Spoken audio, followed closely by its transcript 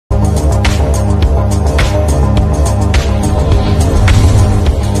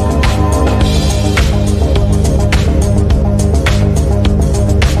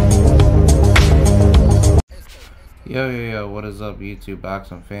is up, YouTube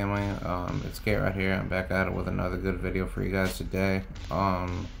boxing family? It's Kate right here. I'm back at it with another good video for you guys today.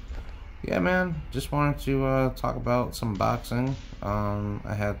 Yeah, man, just wanted to talk about some boxing.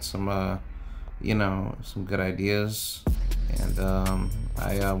 I had some some good ideas, and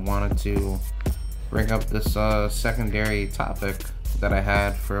I wanted to bring up this secondary topic that I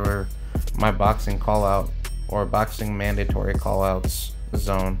had for my boxing call out or boxing mandatory call outs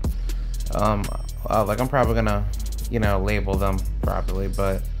zone. Like I'm probably gonna label them properly,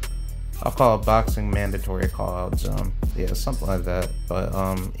 but I'll call it boxing mandatory call out zone. Yeah, something like that. But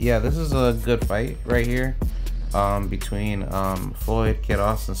yeah, this is a good fight right here between Floyd, Kid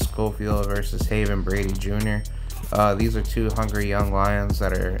Austin Schofield versus Haven Brady Jr. These are two hungry young lions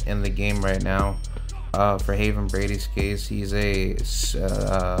that are in the game right now. For Haven Brady's case, he's a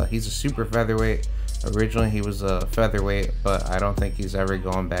super featherweight. Originally he was a featherweight, but I don't think he's ever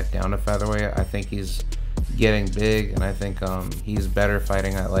going back down to featherweight. I think he's getting big, and I think he's better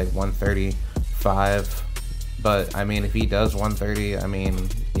fighting at like 135. But I mean, if he does 130, I mean,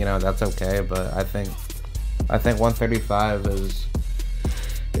 that's okay. But I think 135 is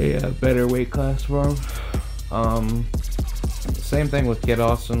a better weight class for him. Same thing with Kid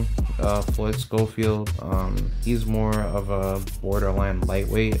Austin, Floyd Schofield. He's more of a borderline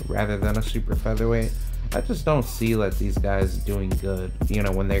lightweight rather than a super featherweight. I just don't see like these guys doing good,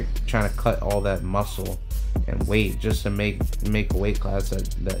 when they're trying to cut all that muscle and weight just to make a weight class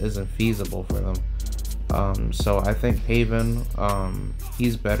that isn't feasible for them. So I think Haven,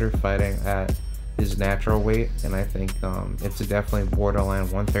 he's better fighting at his natural weight, and I think it's definitely borderline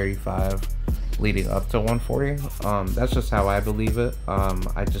 135 leading up to 140. That's just how I believe it.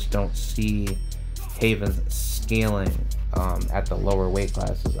 I just don't see Haven scaling at the lower weight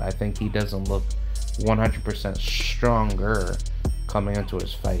classes. I think he doesn't look 100% stronger coming into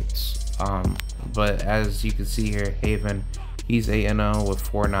his fights. But as you can see here, Haven, he's 8-0 with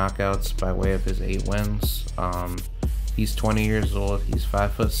 4 knockouts by way of his 8 wins. He's 20 years old. He's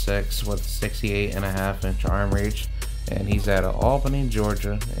 5'6" with 68.5-inch arm reach, and he's out of Albany,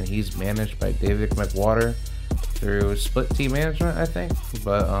 Georgia, and he's managed by David McWater through split team management, I think.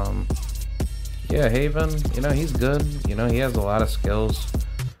 But yeah, Haven, he's good. He has a lot of skills.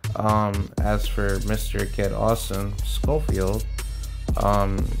 As for Mr. Kid Austin Schofield,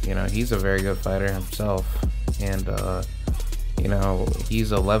 he's a very good fighter himself, and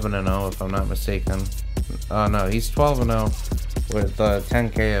he's 11-0 if I'm not mistaken. No, he's 12-0 with 10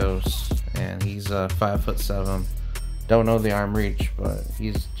 KOs, and he's 5'7". Don't know the arm reach, but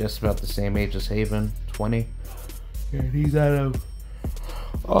he's just about the same age as Haven, 20, and he's out of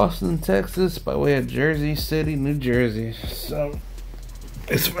Austin, Texas, by way of Jersey City, New Jersey. So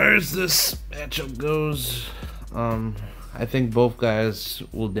as far as this matchup goes, I think both guys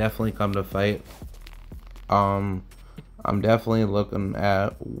will definitely come to fight. I'm definitely looking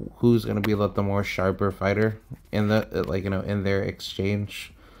at who's gonna be the more sharper fighter in the in their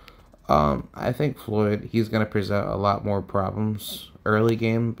exchange. I think Floyd, he's gonna present a lot more problems early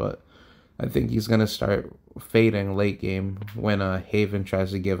game, but I think he's gonna start fading late game when Haven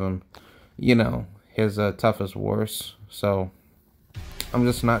tries to give him, his toughest wars. So I'm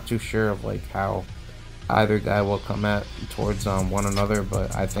just not too sure of how either guy will come at towards one another,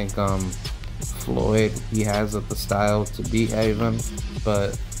 but I think Floyd, he has the style to beat Haven,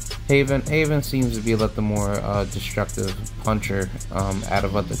 but Haven seems to be the more destructive puncher out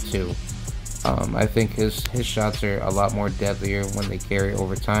of the two. I think his shots are a lot more deadlier when they carry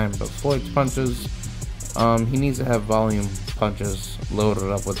over time, but Floyd's punches, he needs to have volume punches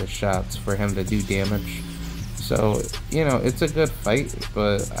loaded up with his shots for him to do damage. So, it's a good fight,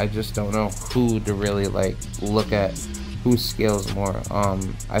 but I just don't know who to really look at, who scales more.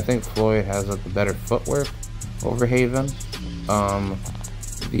 I think Floyd has the better footwork over Haven.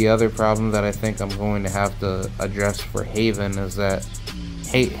 The other problem that I think I'm going to have to address for Haven is that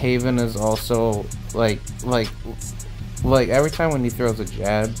Haven is also every time when he throws a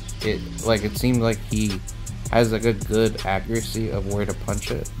jab, it seems like he has a good accuracy of where to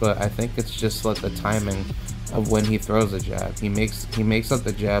punch it, but I think it's just the timing of when he throws a jab. He makes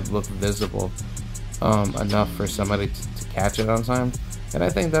the jab look visible enough for somebody to catch it on time, and I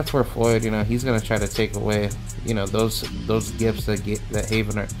think that's where Floyd, he's gonna try to take away, those gifts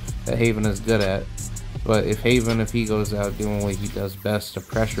that Haven is good at. But if he goes out doing what he does best to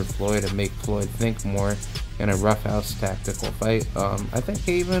pressure Floyd and make Floyd think more in a roughhouse tactical fight, I think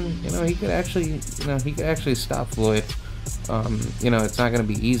Haven, he could actually stop Floyd. It's not going to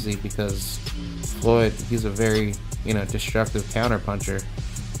be easy because Floyd, he's a very, destructive counter puncher.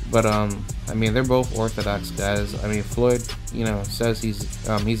 But I mean, they're both orthodox guys. I mean, Floyd, says he's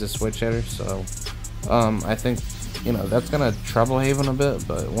a switch hitter, so I think you know, that's gonna trouble Haven a bit.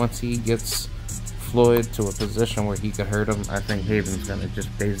 But once he gets Floyd to a position where he could hurt him, I think Haven's gonna just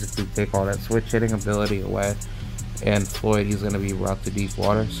basically take all that switch hitting ability away, and Floyd, he's gonna be brought to deep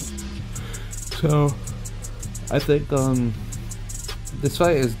waters. So I think this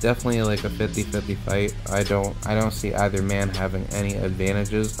fight is definitely like a 50-50 fight. I don't see either man having any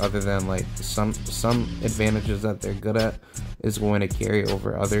advantages other than like some advantages that they're good at is going to carry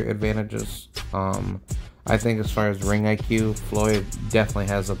over other advantages. I think as far as ring IQ, Floyd definitely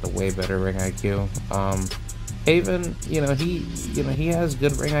has like the way better ring IQ. Haven, he has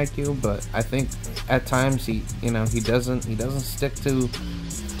good ring IQ, but I think at times he doesn't stick to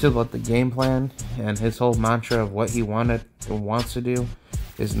what the game plan, and his whole mantra of what he wants to do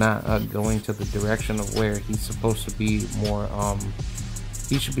is not going to the direction of where he's supposed to be more.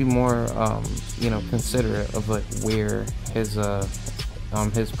 He should be more considerate of like where his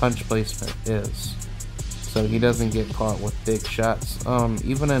punch placement is, so he doesn't get caught with big shots.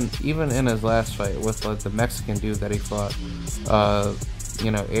 Even in his last fight with like the Mexican dude that he fought,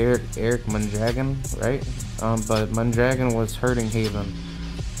 Eric Mondragon, right? But Mondragon was hurting Haven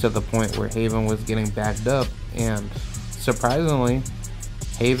to the point where Haven was getting backed up, and surprisingly,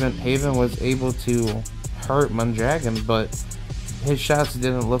 Haven was able to hurt Mondragon, but his shots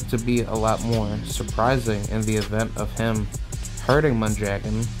didn't look to be a lot more surprising in the event of him hurting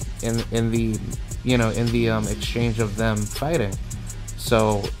Mondragon in the exchange of them fighting.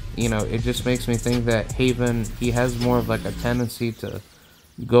 So it just makes me think that Haven, he has more of like a tendency to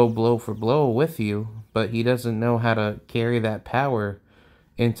go blow for blow with you, but he doesn't know how to carry that power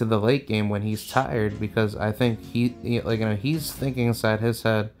into the late game when he's tired, because I think he's thinking inside his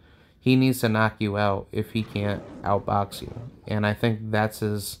head he needs to knock you out if he can't outbox you, and I think that's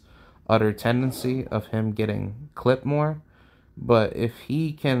his utter tendency of him getting clipped more. But if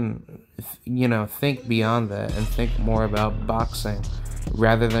he can think beyond that and think more about boxing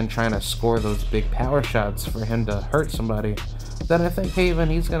rather than trying to score those big power shots for him to hurt somebody, then I think Haven,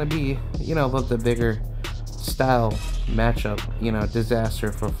 he's gonna be the bigger style matchup,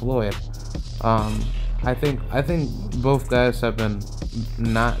 disaster for Floyd. I think both guys have been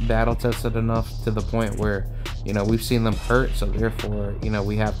not battle tested enough to the point where we've seen them hurt, so therefore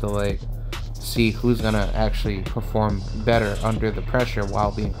we have to like see who's gonna actually perform better under the pressure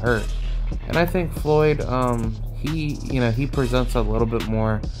while being hurt. And I think Floyd, he presents a little bit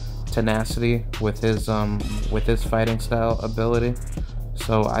more tenacity with his fighting style ability.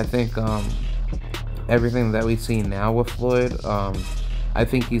 So I think everything that we see now with Floyd, I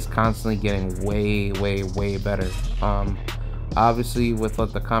think he's constantly getting way better. Obviously with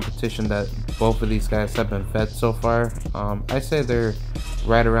the competition that both of these guys have been fed so far, I say they're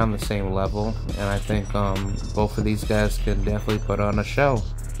right around the same level, and I think both of these guys can definitely put on a show.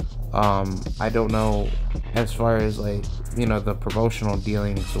 I don't know as far as the promotional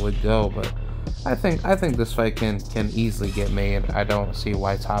dealings would go, but I think this fight can easily get made. I don't see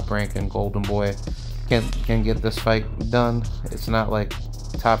why Top Rank and Golden Boy can get this fight done. It's not like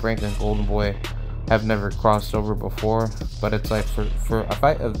Top Rank and Golden Boy have never crossed over before, but it's like for a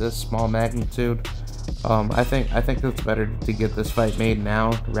fight of this small magnitude, I think it's better to get this fight made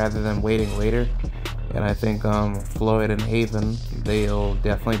now rather than waiting later. And I think Floyd and Haven, they'll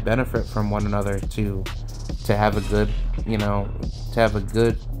definitely benefit from one another to have a good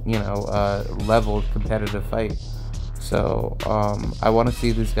leveled competitive fight. So I want to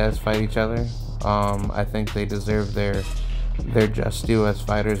see these guys fight each other. I think they deserve their just due as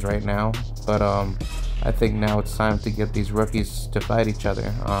fighters right now, but I think now it's time to get these rookies to fight each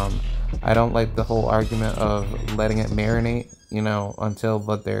other. I don't like the whole argument of letting it marinate, until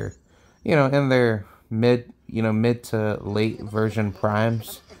they're in their mid to late version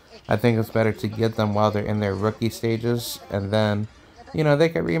primes. I think it's better to get them while they're in their rookie stages, and then they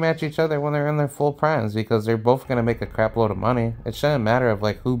can rematch each other when they're in their full primes, because they're both going to make a crap load of money. It shouldn't matter of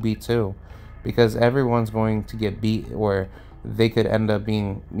who beats who, because everyone's going to get beat, or they could end up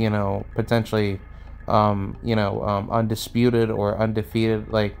being potentially undisputed or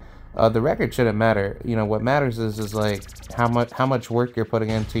undefeated. The record shouldn't matter. What matters is how much work you're putting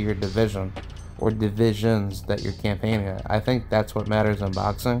into your division or divisions that you're campaigning at. I think that's what matters in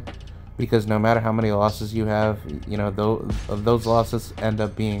boxing, because no matter how many losses you have, those losses end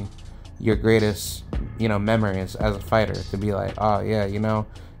up being your greatest memories as a fighter, to be like, oh yeah,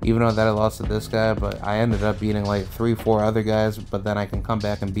 even though that I lost to this guy, but I ended up beating 3-4 other guys, but then I can come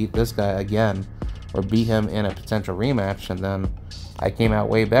back and beat this guy again, or beat him in a potential rematch, and then I came out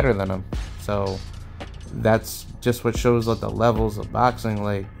way better than him. So that's just what shows the levels of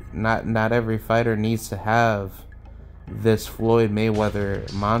boxing. Not every fighter needs to have this Floyd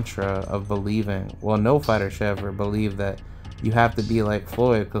Mayweather mantra of believing, well, no fighter should ever believe that you have to be like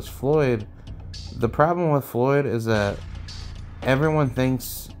Floyd, because Floyd, the problem with Floyd is that everyone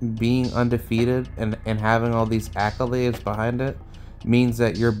thinks being undefeated and having all these accolades behind it means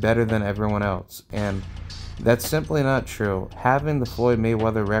that you're better than everyone else, and that's simply not true. Having the Floyd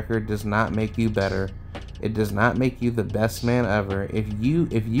Mayweather record does not make you better. It does not make you the best man ever. If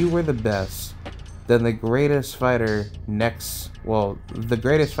you were the best, then the greatest fighter the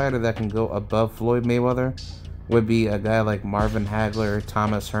greatest fighter that can go above Floyd Mayweather would be a guy like Marvin Hagler,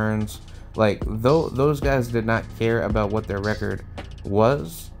 Thomas Hearns. Like, those guys did not care about what their record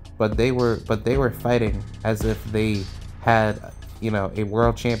was, but they were fighting as if they had, a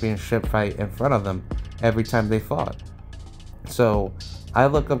world championship fight in front of them every time they fought. So I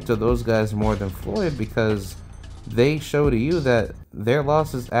look up to those guys more than Floyd, because they show to you that their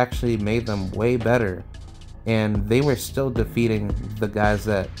losses actually made them way better, and they were still defeating the guys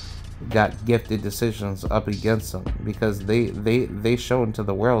that got gifted decisions up against them, because they shown to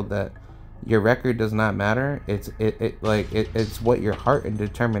the world that your record does not matter. It's what your heart and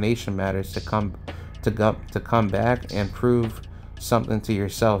determination matters to come back and prove something to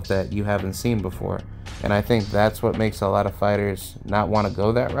yourself that you haven't seen before. And I think that's what makes a lot of fighters not want to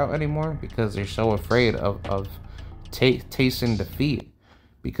go that route anymore, because they're so afraid of tasting defeat,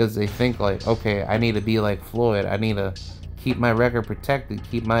 because they think like, okay, I need to be like Floyd, I need to keep my record protected,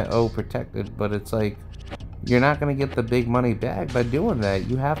 keep my O protected. But it's like, you're not going to get the big money back by doing that.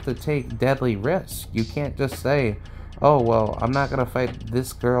 You have to take deadly risks. You can't just say, oh, well, I'm not going to fight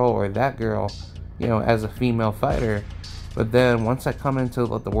this girl or that girl, as a female fighter, but then once I come into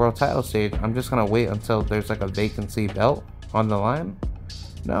the world title stage, I'm just going to wait until there's like a vacancy belt on the line.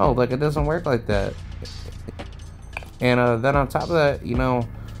 No, like, it doesn't work like that. And then on top of that,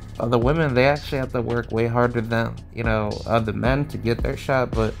 the women, they actually have to work way harder than, the men to get their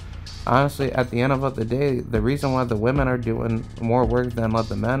shot. But honestly, at the end of the day, the reason why the women are doing more work than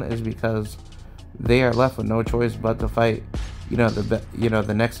the men is because they are left with no choice but to fight,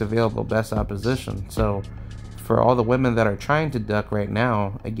 the next available best opposition. So for all the women that are trying to duck right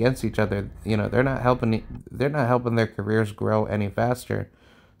now against each other, they're not helping their careers grow any faster.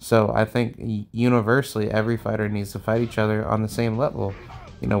 So I think universally every fighter needs to fight each other on the same level.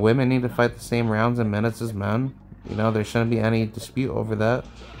 Women need to fight the same rounds and minutes as men. There shouldn't be any dispute over that.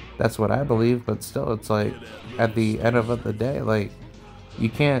 That's what I believe. But still, it's like, at the end of the day, like, you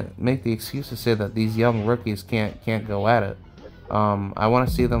can't make the excuse to say that these young rookies can't go at it. I want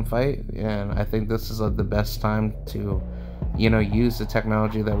to see them fight, and I think this is the best time to, use the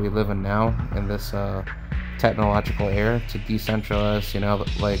technology that we live in now, in this technological era, to decentralize,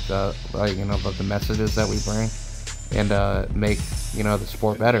 the messages that we bring, and make, the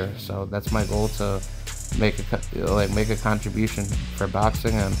sport better. So that's my goal, to make a contribution for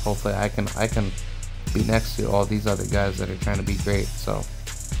boxing, and hopefully I can be next to all these other guys that are trying to be great. So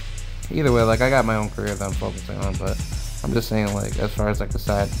either way, like, I got my own career that I'm focusing on, but I'm just saying, like, as far as like a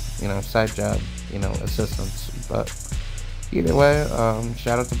side job, assistance. But either way,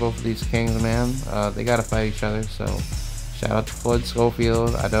 shout out to both of these kings, man. They gotta fight each other. So shout out to Floyd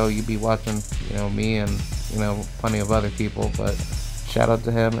Schofield. I know you be watching, me and plenty of other people, but shout out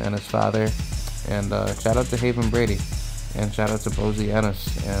to him and his father, and shout out to Haven Brady, and shout out to Bozy Ennis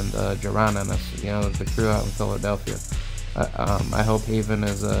and Jaron Ennis, the crew out in Philadelphia. I hope Haven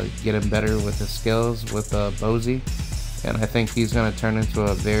is getting better with his skills with Bozy, and I think he's going to turn into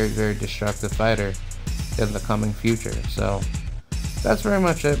a very, very destructive fighter in the coming future. So that's very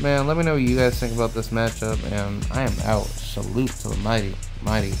much it, man. Let me know what you guys think about this matchup, and I am out. Salute to the mighty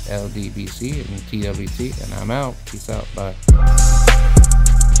LDBC and TWT, and I'm out. Peace out. Bye.